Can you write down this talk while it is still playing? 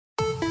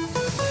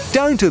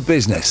Down to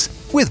Business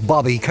with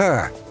Bobby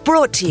Kerr.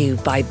 Brought to you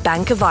by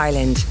Bank of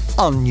Ireland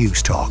on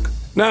News Talk.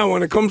 Now,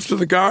 when it comes to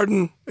the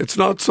garden, it's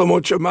not so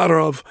much a matter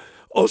of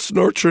us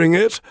nurturing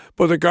it,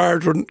 but the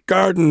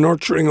garden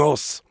nurturing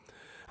us.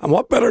 And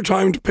what better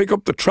time to pick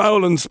up the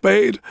trowel and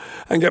spade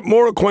and get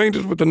more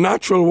acquainted with the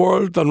natural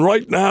world than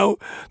right now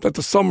that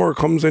the summer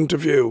comes into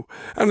view.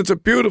 And it's a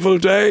beautiful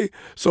day,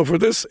 so for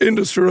this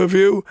industry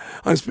review,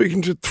 I'm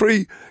speaking to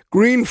three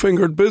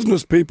green-fingered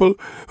business people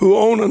who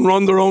own and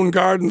run their own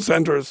garden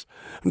centres.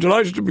 I'm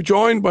delighted to be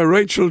joined by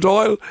Rachel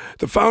Doyle,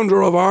 the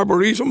founder of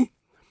Arboretum.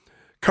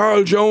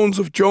 Carl Jones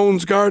of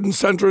Jones Garden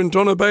Centre in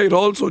Donabate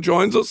also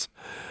joins us,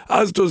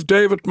 as does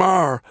David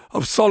Maher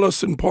of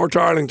Solas in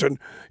Portarlington.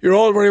 You're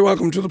all very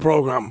welcome to the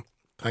programme.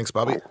 Thanks,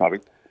 Bobby. Thanks, Bobby.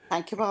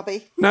 Thank you,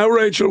 Bobby. Now,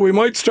 Rachel, we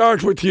might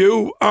start with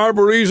you.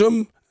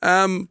 Arboretum,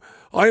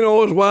 I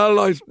know it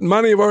well.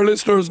 Many of our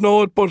listeners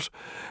know it, but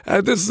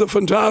this is a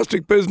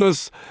fantastic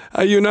business.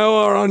 You now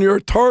are on your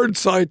third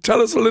site.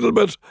 Tell us a little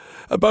bit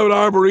about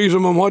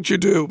Arboretum and what you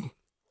do.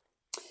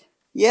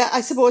 Yeah,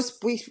 I suppose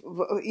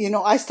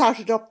I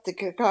started up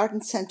the garden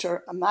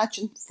centre,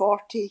 imagine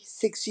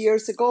 46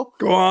 years ago.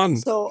 Go on.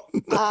 So,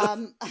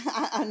 and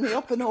the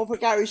up and over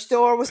garage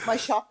door was my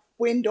shop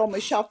window, my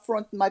shop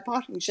front, and my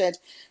potting shed,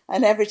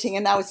 and everything.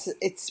 And now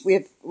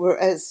we're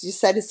as you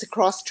said, it's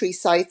across 3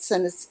 sites,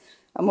 and it's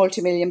a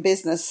multi-million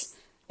business,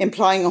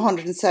 employing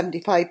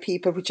 175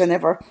 people, which I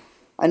never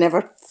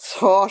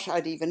thought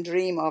I'd even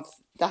dream of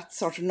that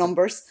sort of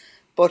numbers.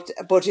 But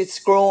it's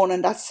grown,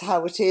 and that's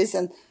how it is.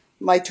 And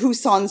my 2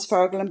 sons,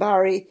 Fergal and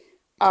Barry,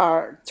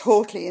 are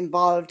totally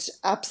involved.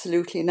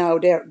 Absolutely now.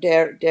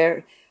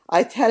 They're.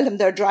 I tell them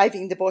they're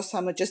driving the bus.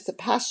 I'm just a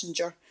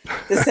passenger.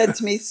 They said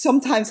to me,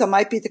 sometimes I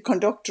might be the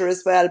conductor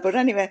as well. But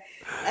anyway.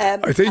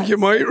 I think you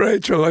might,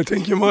 Rachel. I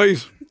think you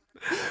might.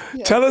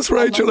 Yeah. Tell us,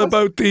 Rachel,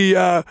 about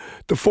the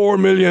 4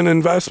 million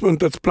investment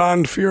that's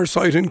planned for your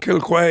site in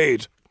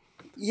Kilquade.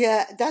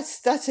 Yeah,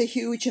 that's a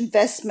huge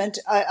investment.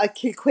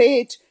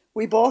 Kilquade,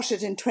 we bought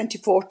it in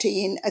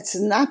 2014. It's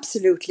an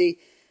absolutely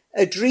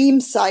a dream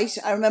site.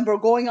 I remember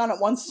going on it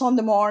one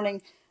Sunday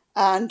morning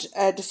and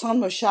the sun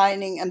was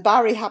shining, and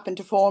Barry happened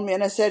to phone me,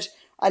 and I said,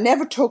 I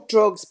never took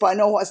drugs, but I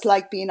know what it's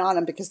like being on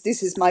them because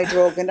this is my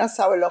drug, and that's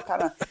how I look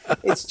on it.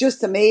 It's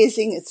just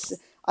amazing.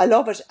 I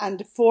love it. And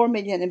the 4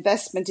 million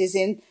investment is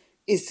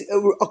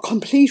a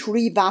complete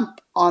revamp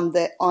on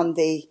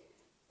the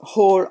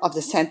whole of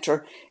the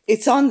centre.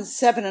 It's on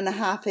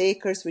 7.5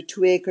 acres with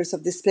 2 acres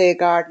of display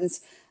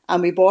gardens,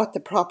 and we bought the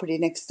property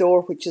next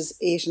door, which is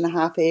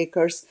 8.5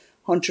 acres,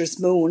 Hunter's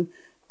Moon,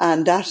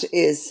 and that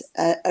is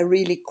a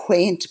really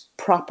quaint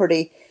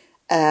property,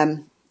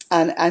 and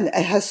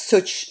it has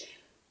such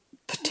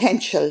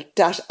potential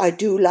that I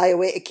do lie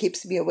awake. It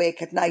keeps me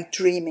awake at night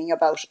dreaming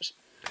about it.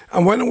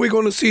 And when are we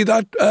going to see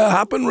that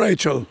happen,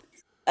 Rachel?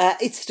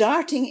 It's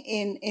starting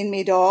in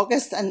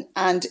mid-August,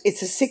 and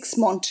it's a 6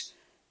 month.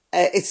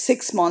 It's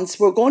 6 months.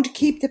 We're going to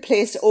keep the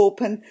place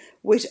open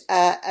with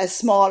a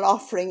small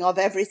offering of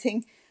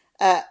everything.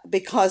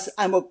 Because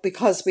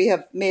we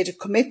have made a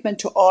commitment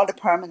to all the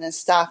permanent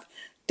staff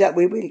that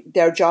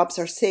their jobs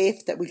are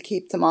safe, that we'll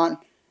keep them on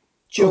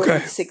during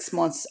the 6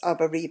 months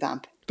of a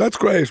revamp. That's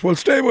great. Well,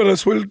 stay with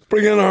us. We'll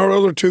bring in our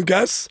other 2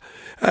 guests.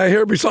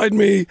 Here beside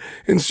me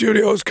in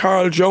studio is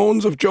Carl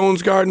Jones of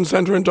Jones Garden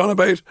Centre in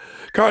Donabate.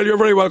 Carl, you're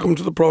very welcome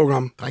to the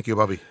programme. Thank you,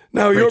 Bobby.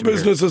 Now, your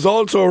business is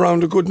also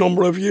around a good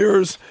number of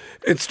years.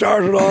 It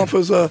started off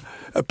as a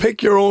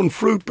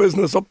pick-your-own-fruit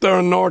business up there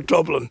in North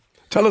Dublin.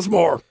 Tell us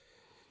more.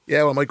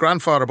 Yeah, well, my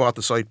grandfather bought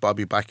the site,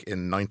 Bobby, back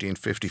in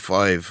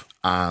 1955,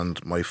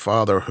 and my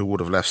father, who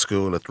would have left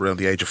school at around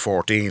the age of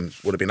 14,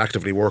 would have been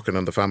actively working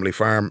on the family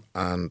farm,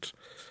 and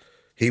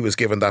he was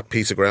given that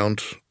piece of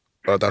ground,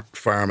 or that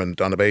farm in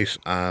Donabate,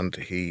 and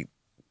he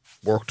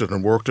worked it,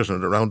 and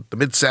around the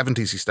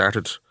mid-70s he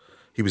started.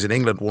 He was in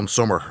England one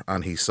summer,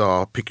 and he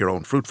saw Pick Your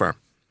Own Fruit Farm.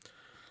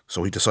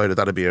 So he decided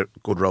that'd be a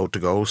good road to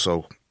go.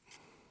 So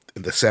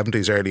in the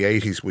 70s, early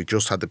 80s, we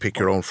just had the Pick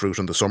Your Own Fruit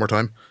in the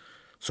summertime.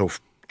 So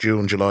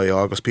June, July,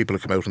 August, people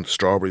would come out into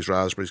strawberries,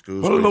 raspberries,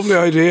 gooseberries. What a lovely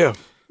idea.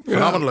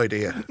 Phenomenal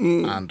idea.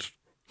 And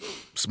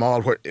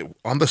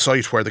on the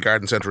site where the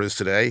garden centre is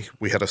today,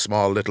 we had a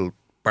small little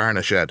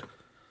barn shed.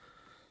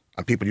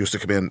 And people used to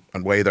come in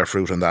and weigh their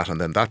fruit in that. And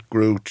then that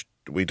grew.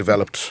 We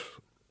developed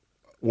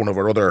one of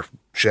our other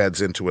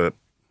sheds into a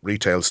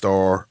retail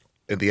store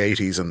in the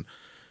 80s. And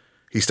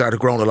he started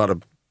growing a lot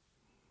of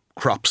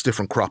crops,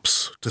 different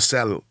crops to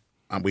sell.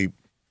 And we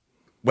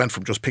went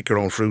from just pick your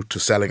own fruit to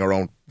selling our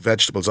own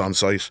vegetables on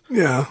site.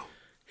 Yeah.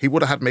 He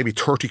would have had maybe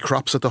 30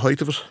 crops at the height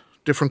of it,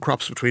 different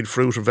crops between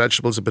fruit and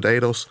vegetables and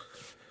potatoes.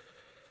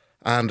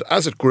 And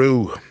as it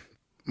grew,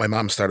 my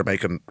mum started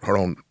making her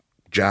own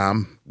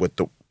jam with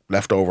the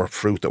leftover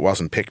fruit that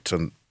wasn't picked,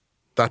 and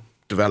that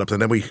developed. And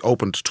then we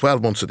opened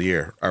 12 months of the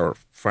year, our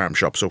farm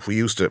shop. So if we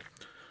used to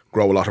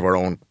grow a lot of our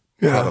own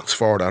products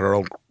for that, our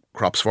own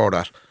crops for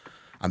that,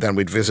 and then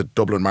we'd visit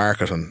Dublin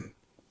Market and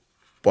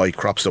buy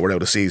crops that were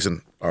out of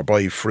season, or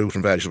buy fruit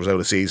and vegetables out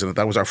of season. And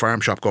that was our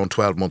farm shop going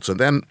 12 months. And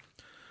then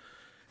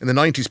In the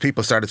 90s,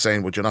 people started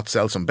saying, would you not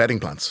sell some bedding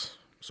plants?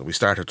 So we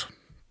started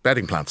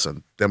bedding plants,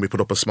 and then we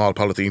put up a small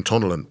polythene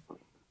tunnel, and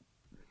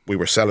we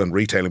were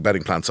retailing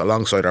bedding plants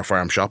alongside our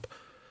farm shop.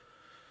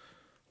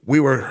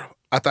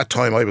 At that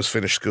time, I was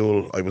finished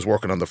school. I was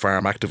working on the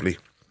farm actively.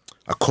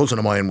 A cousin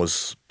of mine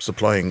was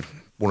supplying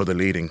one of the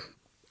leading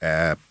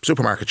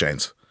supermarket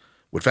chains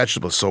with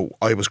vegetables. So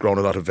I was growing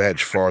a lot of veg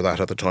for that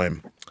at the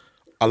time,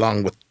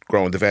 along with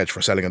growing the veg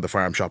for selling in the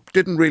farm shop.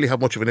 Didn't really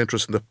have much of an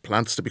interest in the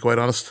plants, to be quite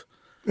honest.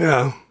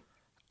 Yeah.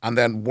 And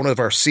then one of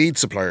our seed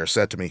suppliers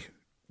said to me,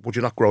 would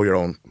you not grow your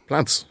own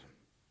plants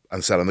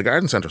and sell in the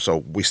garden centre? So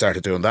we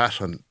started doing that,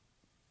 and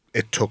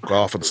it took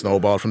off and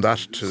snowballed from that.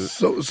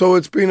 So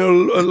it's been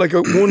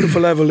a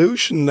wonderful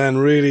evolution then,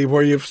 really,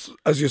 where you've,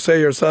 as you say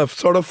yourself,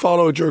 sort of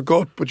followed your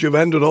gut, but you've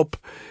ended up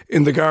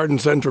in the garden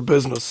centre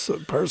business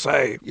per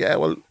se. Yeah,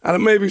 well, and it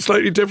may be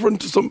slightly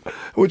different to some,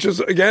 which is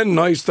again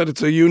nice that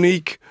it's a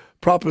unique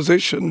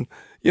proposition,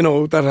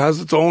 that has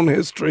its own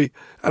history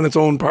and its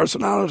own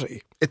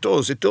personality. It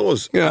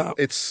does. Yeah,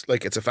 it's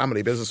a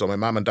family business. So my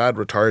mum and dad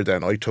retired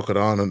then. I took it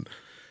on, and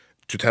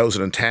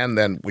 2010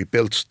 then we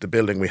built the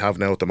building we have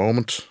now at the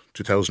moment.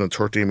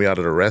 2013 we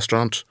added a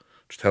restaurant.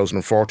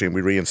 2014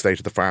 we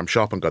reinstated the farm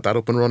shop and got that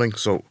up and running.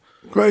 So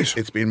great.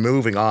 It's been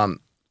moving on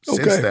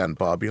since then,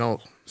 Bob.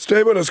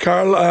 Stay with us,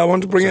 Carl. I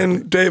want to bring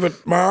in David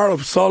Maher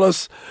of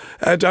Solas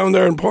down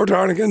there in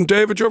Portarlington.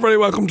 David, you're very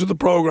welcome to the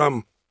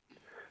programme.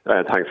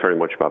 Thanks very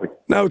much, Bobby.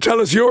 Now, tell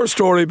us your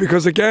story,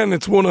 because again,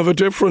 it's one of a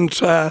different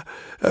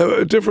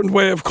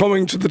way of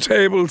coming to the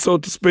table, so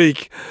to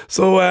speak.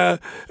 So,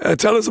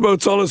 tell us about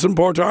Solas in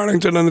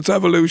Portarlington and its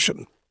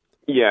evolution.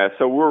 Yeah,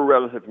 so we're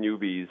relative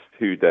newbies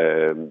to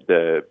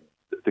the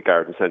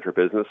garden centre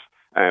business.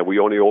 We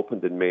only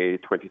opened in May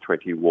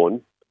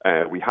 2021.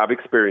 We have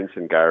experience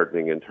in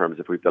gardening in terms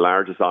of we've the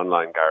largest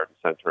online garden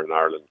centre in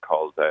Ireland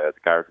called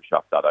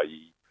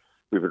thegardenshop.ie.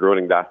 We've been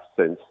running that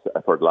since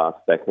for the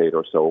last decade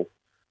or so.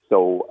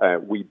 So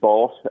we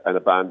bought an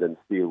abandoned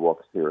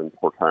steelworks here in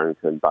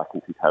Portarlington back in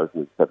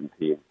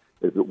 2017.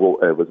 It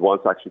was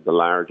once actually the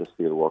largest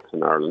steelworks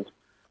in Ireland.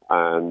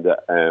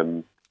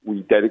 And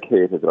we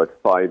dedicated about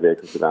 5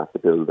 acres of that to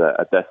build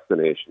a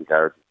destination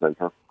garden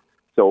centre.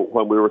 So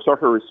when we were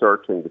sort of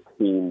researching the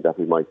theme that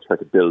we might try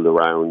to build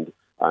around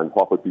and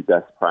what would be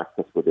best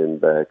practice within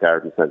the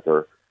garden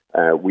centre,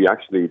 we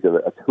actually did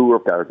a tour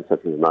of garden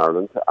centres in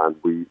Ireland, and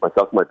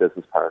myself and my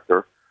business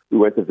partner, we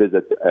went to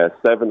visit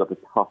 7 of the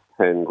top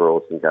 10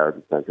 grossing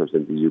garden centres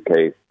in the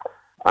UK.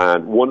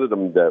 And one of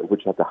them,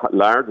 which had the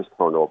largest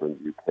turnover in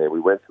the UK, we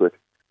went to it,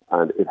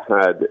 and it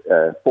had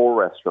 4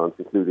 restaurants,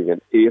 including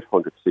an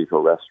 800-seater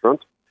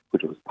restaurant,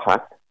 which was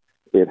packed.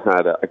 It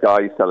had a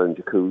guy selling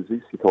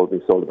jacuzzis. He told me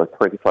he sold about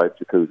 25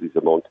 jacuzzis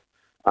a month.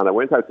 And I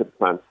went out to the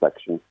plant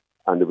section,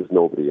 and there was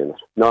nobody in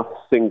it, not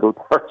a single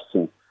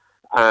person.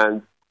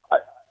 And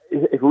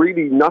it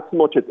really, not so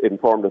much it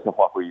informed us of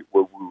what we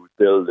would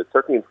build. It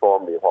certainly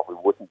informed me of what we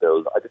wouldn't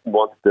build. I didn't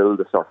want to build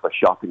a sort of a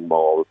shopping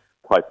mall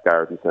type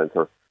garden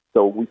centre.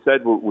 So we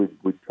said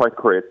we'd try to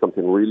create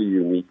something really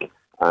unique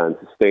and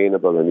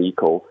sustainable and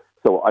eco.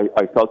 So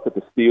I felt that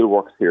the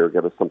steelworks here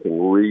gave us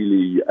something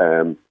really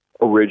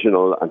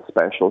original and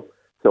special.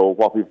 So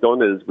what we've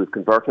done is we've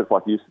converted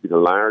what used to be the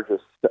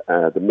largest,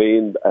 the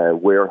main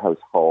warehouse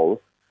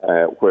hall,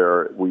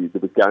 where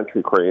there was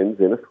gantry cranes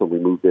in it when we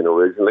moved in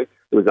originally.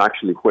 It was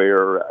actually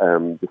where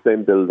the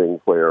same building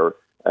where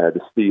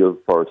the steel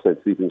for St.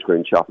 Stephen's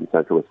Green Shopping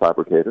Centre was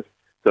fabricated.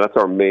 So that's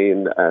our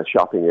main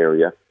shopping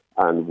area.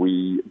 And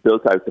we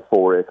built out the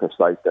 4-acre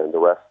site then, the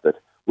rest of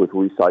it, with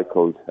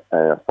recycled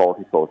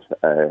 40-foot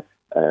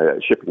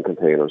shipping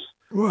containers.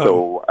 Wow.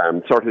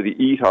 So sort of the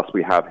ethos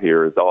we have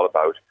here is all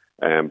about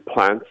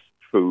plants,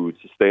 food,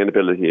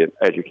 sustainability and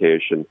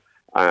education,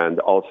 and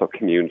also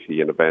community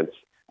and events.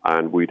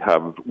 And we'd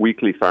have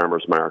weekly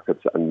farmers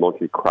markets and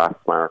monthly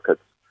craft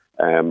markets,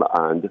 and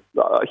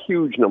a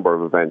huge number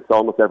of events.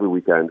 Almost every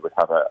weekend we'd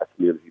have a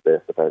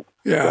community-based event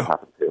that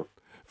happens here.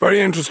 Very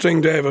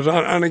interesting, David.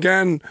 And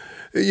again,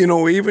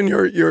 even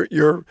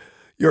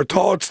your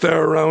thoughts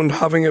there around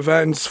having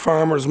events,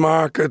 farmers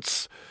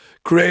markets,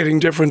 creating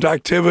different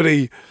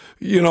activity,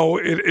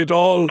 it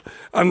all,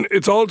 and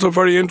it's also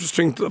very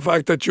interesting the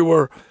fact that you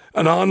were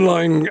an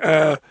online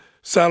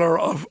seller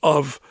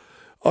of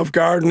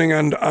gardening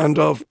and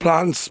of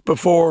plants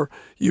before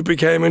you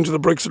became into the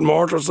bricks and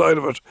mortar side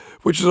of it,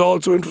 which is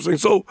also interesting.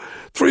 So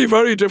 3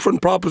 very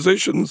different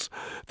propositions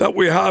that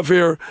we have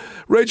here.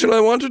 Rachel, I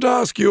wanted to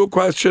ask you a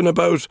question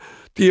about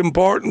the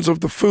importance of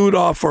the food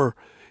offer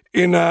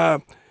in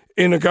a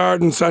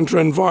garden centre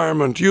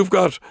environment. You've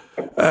got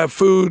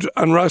food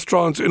and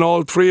restaurants in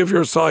all 3 of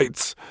your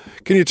sites.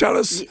 Can you tell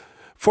us,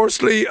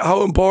 firstly,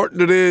 how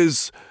important it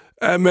is,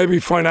 maybe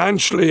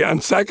financially,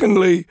 and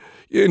secondly,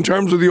 in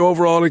terms of the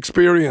overall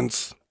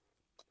experience?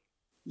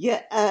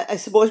 Yeah, I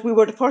suppose we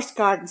were the first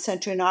garden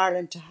centre in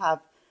Ireland to have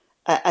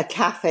a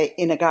cafe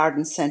in a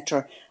garden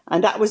centre,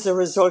 and that was a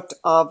result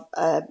of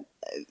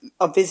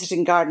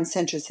visiting garden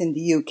centres in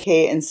the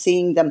UK and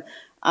seeing them.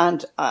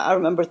 And I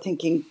remember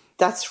thinking,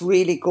 that's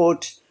really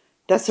good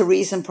that's a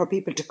reason for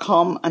people to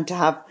come and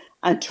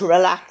to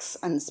relax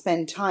and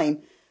spend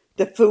time.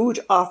 The food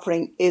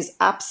offering is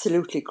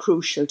absolutely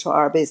crucial to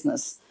our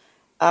business.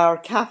 Our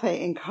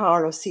cafe in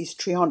Carlow sees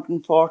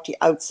 340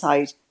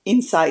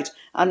 inside,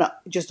 and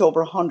just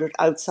over 100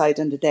 outside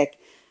on the deck.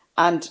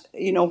 And,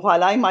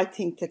 while I might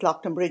think that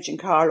Loughlin Bridge in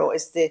Carlow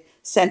is the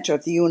centre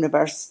of the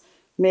universe,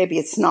 maybe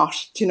it's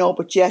not,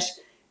 but yet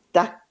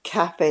that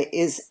cafe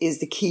is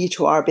the key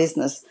to our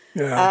business.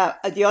 Yeah.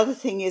 The other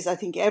thing is, I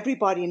think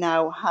everybody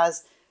now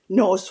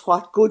knows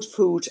what good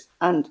food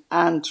and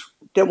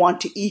they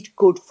want to eat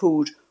good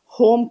food,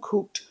 home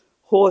cooked,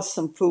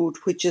 wholesome food,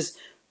 which is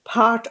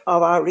part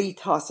of our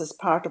ethos, is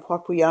part of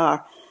what we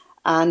are.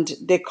 And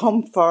they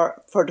come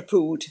for the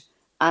food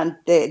and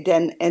they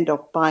then end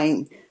up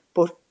buying.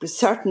 But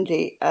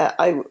certainly,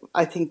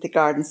 I think the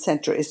garden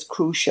centre is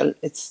crucial.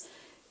 It's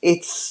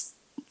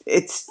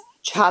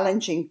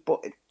challenging,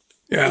 but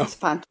it's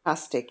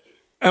fantastic.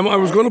 I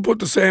was going to put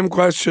the same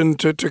question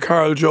to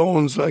Carl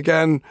Jones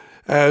again.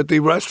 The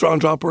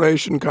restaurant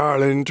operation,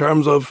 Carl, in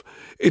terms of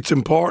its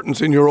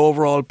importance in your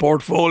overall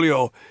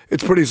portfolio,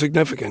 it's pretty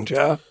significant,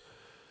 yeah?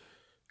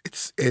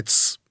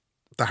 It's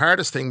the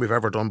hardest thing we've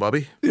ever done,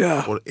 Bobby.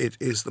 Yeah. But it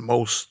is the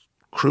most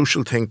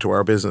crucial thing to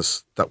our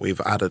business that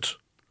we've added,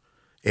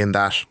 in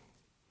that,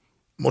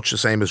 much the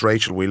same as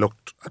Rachel, we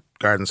looked at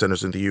garden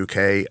centres in the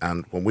UK,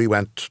 and when we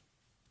went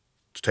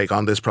to take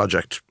on this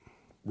project,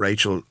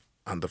 Rachel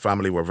and the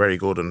family were very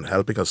good in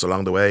helping us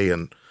along the way,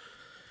 and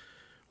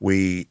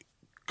we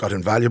got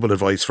invaluable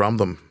advice from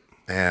them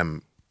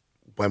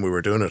when we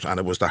were doing it. And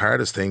it was the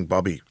hardest thing,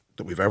 Bobby,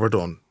 that we've ever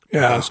done.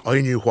 Yeah. Because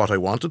I knew what I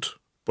wanted,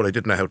 but I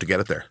didn't know how to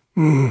get it there.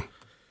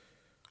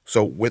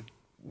 So with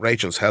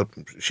Rachel's help,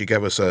 she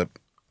gave us a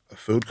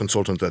food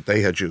consultant that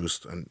they had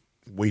used, and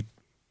we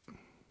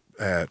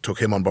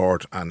took him on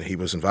board, and he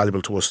was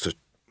invaluable to us,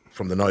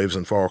 from the knives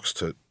and forks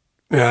to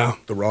the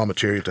raw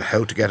material to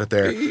how to get it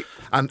there.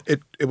 And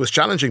it was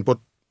challenging, but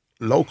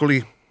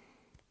locally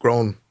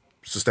grown,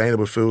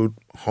 sustainable food,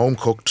 home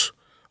cooked,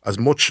 as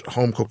much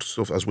home cooked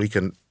stuff as we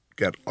can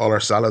get. All our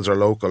salads are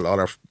local,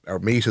 all our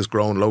meat is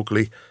grown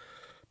locally,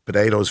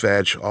 potatoes,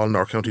 veg, all in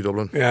our County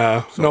Dublin.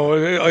 Yeah, so. No,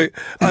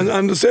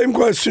 and the same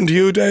question to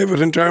you, David,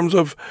 in terms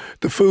of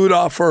the food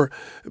offer.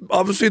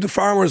 Obviously, the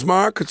farmers'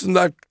 markets and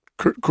that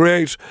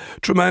create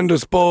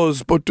tremendous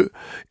buzz, but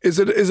is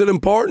it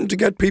important to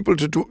get people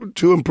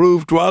to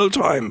improve dwell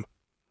time?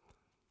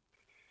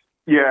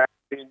 Yeah,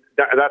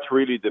 that's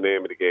really the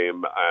name of the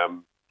game.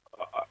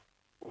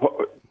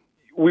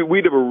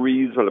 We'd have a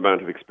reasonable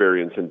amount of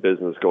experience in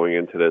business going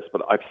into this,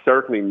 but I've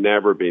certainly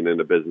never been in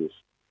a business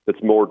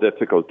that's more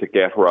difficult to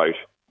get right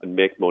and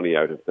make money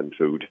out of than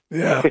food.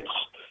 Yeah.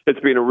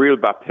 It's been a real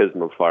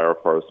baptism of fire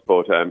for us,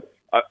 but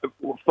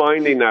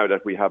finding now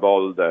that we have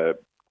all the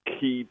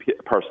key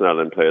personnel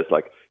in place,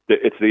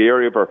 it's the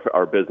area of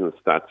our business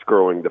that's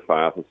growing the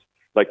fastest.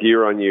 Like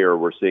year on year,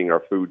 we're seeing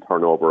our food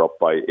turnover up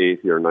by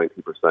 80 or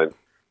 90%.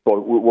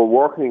 But we're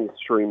working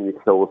extremely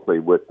closely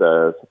with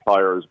the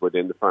suppliers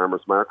within the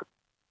farmers' market.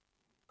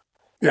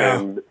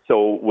 Yeah.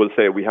 So we'll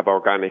say we have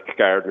organic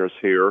gardeners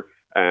here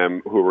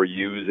who we're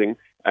using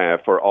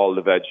for all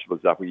the vegetables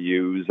that we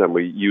use, and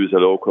we use a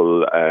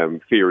local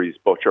Fairies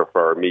butcher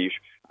for our meat.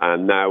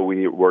 And now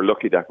we're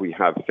lucky that we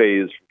have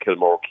Faze from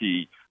Kilmore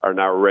Quay are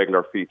now a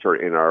regular feature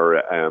in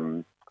our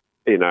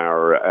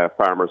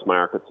farmers'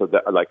 market. So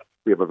that,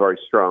 we have a very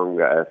strong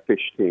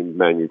fish themed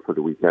menu for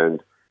the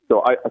weekend.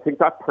 So I think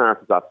that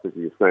part is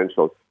absolutely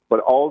essential.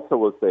 But also,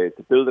 we'll say,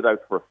 to build it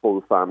out for a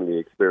full family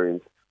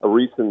experience, a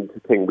recent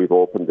thing we've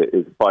opened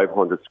is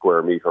 500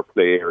 square metre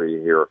play area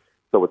here.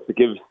 So it's to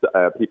give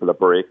people a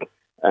break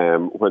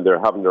when they're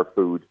having their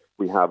food.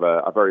 We have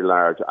a very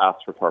large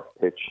AstroTurf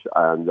pitch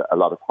and a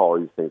lot of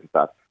toys, things like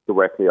that,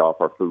 directly off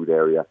our food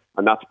area.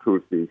 And that's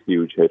proved to be a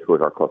huge hit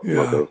with our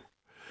customer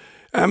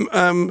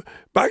base.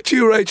 Back to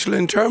you, Rachel,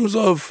 in terms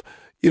of,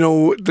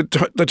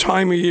 the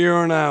time of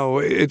year now.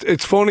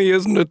 It's funny,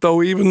 isn't it,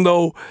 though, even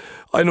though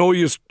I know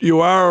you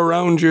are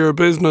around your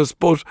business,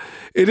 but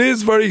it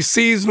is very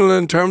seasonal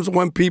in terms of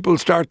when people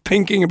start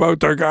thinking about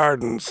their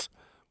gardens.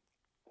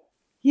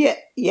 Yeah,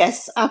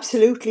 yes,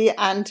 absolutely.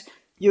 And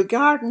you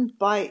garden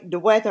by the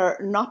weather,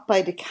 not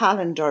by the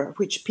calendar,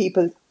 which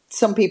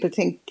some people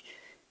think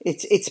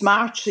it's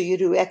March, so you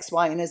do X,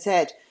 Y, and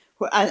Z.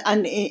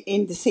 And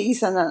in the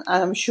season, and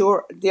I'm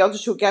sure the other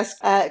two guests,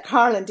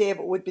 Carl and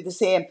David, would be the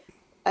same.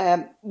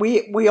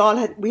 We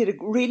had a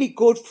really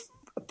good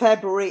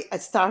February.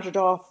 It started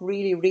off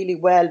really, really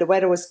well. The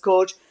weather was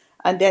good,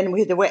 and then we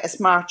had the wettest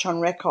March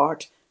on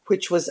record,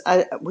 which was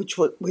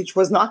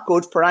not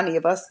good for any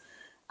of us.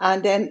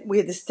 And then we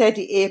had a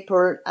steady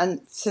April,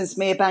 and since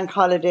May Bank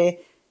holiday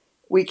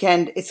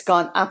weekend, it's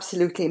gone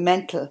absolutely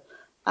mental.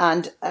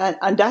 And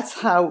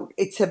that's how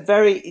it's a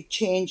very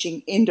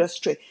changing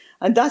industry.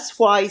 And that's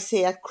why,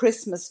 say, at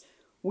Christmas,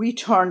 we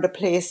turned the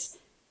place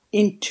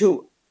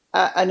into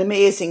an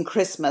amazing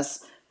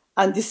Christmas.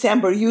 And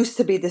December used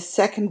to be the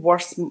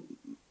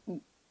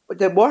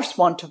worst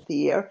month of the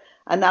year,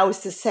 and now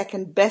it's the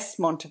second best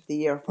month of the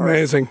year for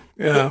amazing, us.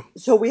 yeah.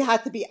 So we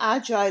had to be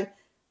agile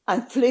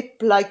and flip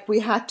like we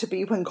had to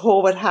be when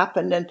COVID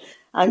happened,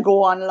 and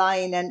go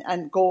online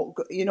and go,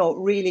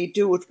 really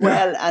do it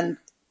well. And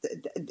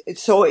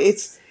so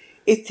it's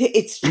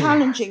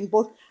challenging,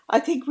 but I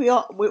think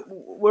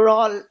we're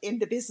all in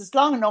the business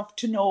long enough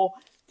to know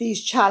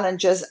these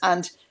challenges,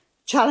 and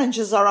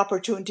challenges are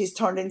opportunities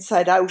turned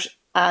inside out,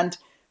 and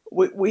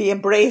we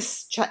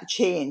embrace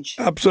change.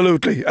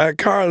 Absolutely.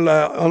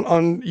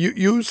 Carl,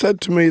 you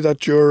said to me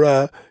that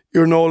you're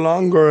no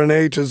longer an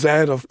A to Z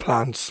of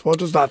plants. What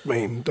does that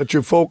mean? That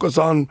you focus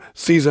on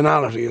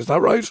seasonality, is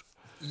that right?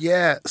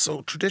 Yeah,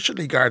 so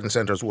traditionally garden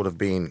centres would have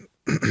been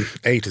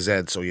A to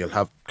Z, so you'll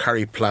have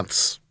carry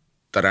plants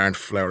that aren't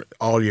flowering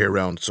all year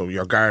round. So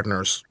your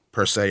gardeners,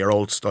 per se, your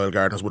old style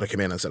gardeners would have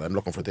come in and said, I'm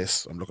looking for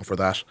this, I'm looking for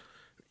that.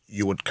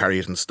 You would carry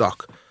it in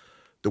stock.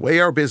 The way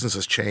our business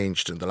has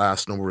changed in the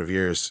last number of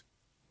years,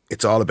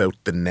 it's all about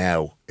the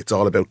now. It's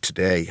all about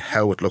today,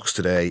 how it looks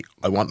today.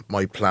 I want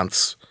my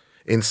plants,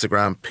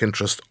 Instagram,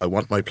 Pinterest, I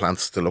want my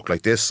plants to look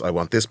like this. I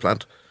want this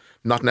plant.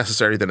 Not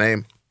necessarily the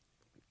name,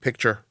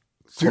 picture,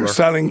 so you're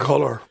selling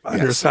colour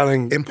and you're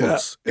selling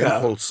impulse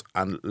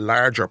and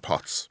larger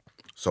pots.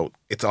 So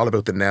it's all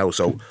about the now.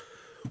 So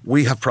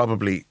we have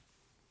probably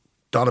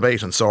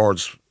Donabate and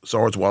Swords.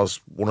 Swords was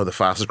one of the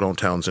fastest growing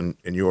towns in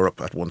Europe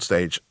at one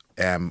stage.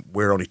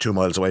 We're only 2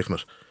 miles away from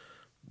it,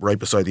 right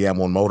beside the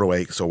M1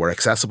 motorway. So we're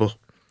accessible.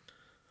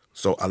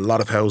 So a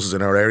lot of houses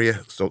in our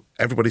area. So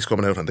everybody's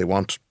coming out and they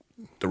want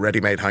the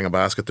ready-made hanging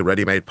basket, the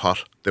ready-made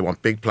pot. They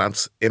want big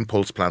plants,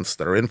 impulse plants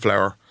that are in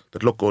flower,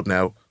 that look good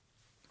now.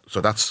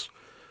 So that's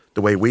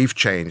the way we've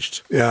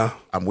changed. Yeah.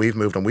 And we've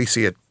moved, and we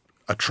see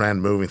a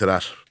trend moving to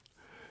that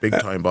big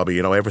time, Bobby.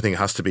 Everything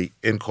has to be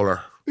in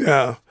colour.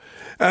 Yeah.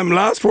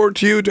 Last word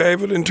to you,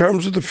 David, in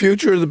terms of the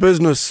future of the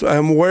business.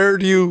 Where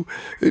do you,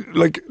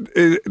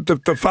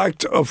 the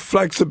fact of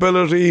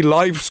flexibility,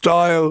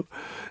 lifestyle,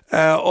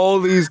 all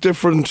these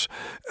different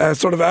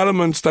sort of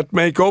elements that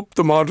make up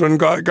the modern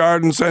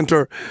garden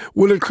centre,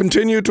 will it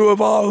continue to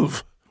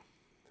evolve?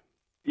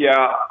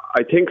 Yeah,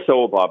 I think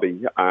so,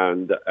 Bobby.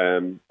 And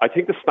I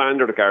think the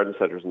standard of garden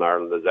centres in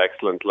Ireland is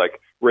excellent. Like,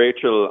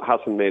 Rachel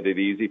hasn't made it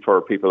easy for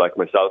people like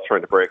myself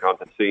trying to break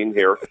onto the scene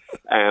here.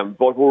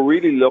 But we're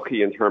really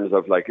lucky in terms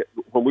of, like,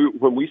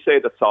 when we say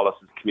that Solas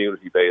is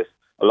community-based,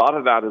 a lot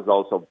of that is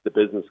also the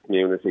business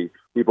community.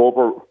 We've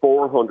over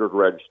 400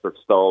 registered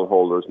stall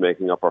holders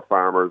making up our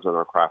farmers and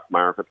our craft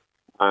market.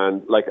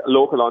 And, like,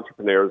 local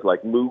entrepreneurs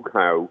like Moo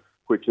Cow,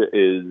 which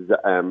is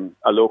a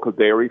local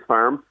dairy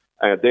farm,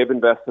 they've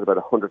invested about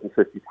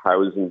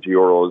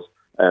 €150,000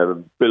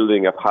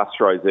 building a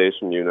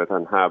pasteurisation unit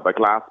and have a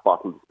glass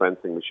bottle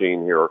dispensing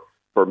machine here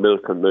for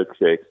milk and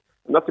milkshakes.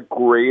 And that's a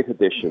great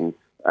addition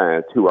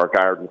to our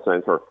garden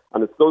centre.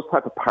 And it's those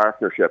type of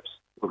partnerships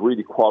with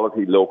really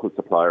quality local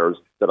suppliers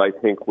that I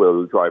think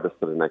will drive us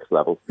to the next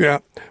level. Yeah.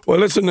 Well,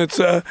 listen, it's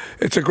a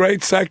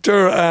great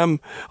sector.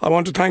 I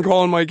want to thank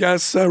all my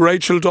guests,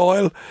 Rachel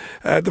Doyle,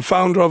 the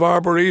founder of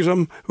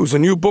Arboretum, who's a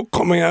new book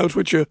coming out,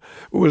 which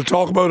we'll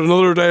talk about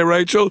another day,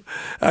 Rachel.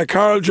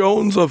 Carl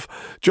Jones of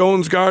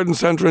Jones Garden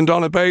Centre in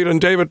Donabate, and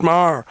David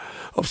Maher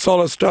of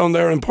Solas down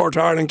there in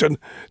Portarlington.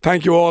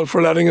 Thank you all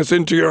for letting us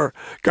into your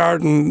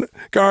gardening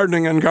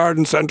and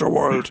garden centre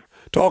world.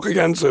 Talk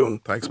again soon.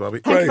 Thanks, Bobby.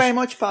 Thank you very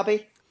much,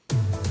 Bobby.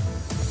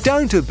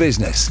 Down to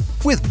Business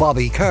with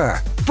Bobby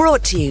Kerr.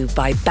 Brought to you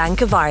by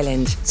Bank of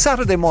Ireland.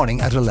 Saturday morning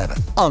at 11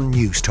 on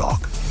News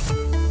Talk.